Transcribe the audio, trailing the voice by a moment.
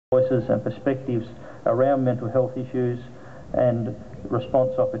voices and perspectives around mental health issues and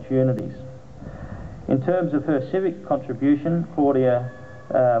response opportunities. In terms of her civic contribution, Claudia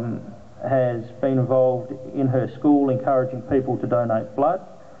has been involved in her school encouraging people to donate blood,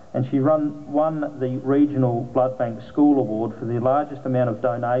 and she won the Regional Blood Bank School Award for the largest amount of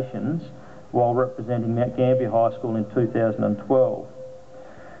donations while representing Mount Gambier High School in 2012.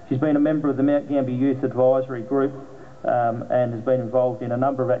 She's been a member of the Mount Gambier Youth Advisory Group and has been involved in a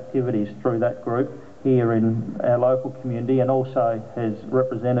number of activities through that group here in our local community, and also has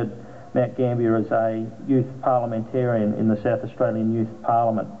represented Mount Gambier as a youth parliamentarian in the South Australian Youth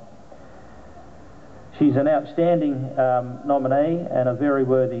Parliament. She's an outstanding nominee and a very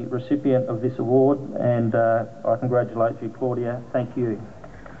worthy recipient of this award, and I congratulate you, Claudia. Thank you.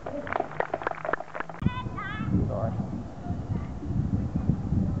 Sorry.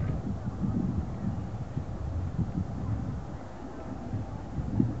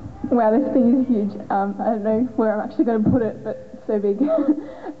 Wow, this thing is huge. I don't know where I'm actually going to put it, but it's so big.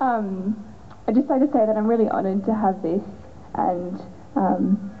 I'd just like to say that I'm really honoured to have this, and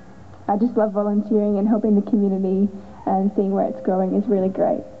I just love volunteering and helping the community, and seeing where it's going is really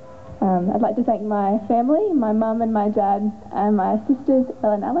great. I'd like to thank my family, my mum and my dad, and my sisters,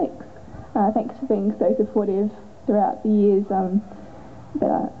 Elle and Alex. Thanks for being so supportive throughout the years that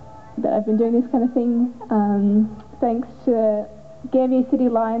I've been doing this kind of thing. Thanks to Gambier City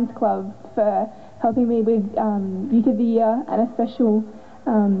Lions Club for helping me with Youth of the Year, and a special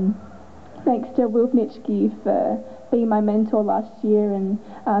thanks to Wilf Nitschke for being my mentor last year and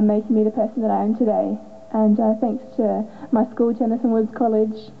making me the person that I am today. And thanks to my school, Tennyson Woods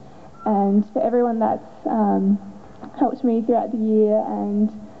College, and for everyone that's helped me throughout the year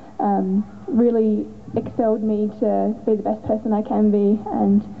and really excelled me to be the best person I can be.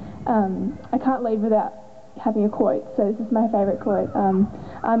 And I can't leave without having a quote, so this is my favourite quote.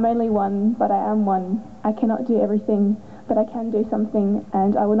 I'm only one, but I am one. I cannot do everything, but I can do something,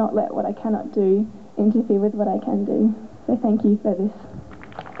 and I will not let what I cannot do interfere with what I can do. So thank you for this.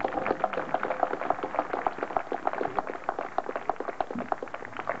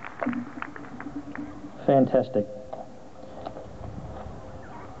 Fantastic.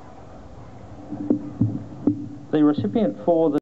 The recipient for the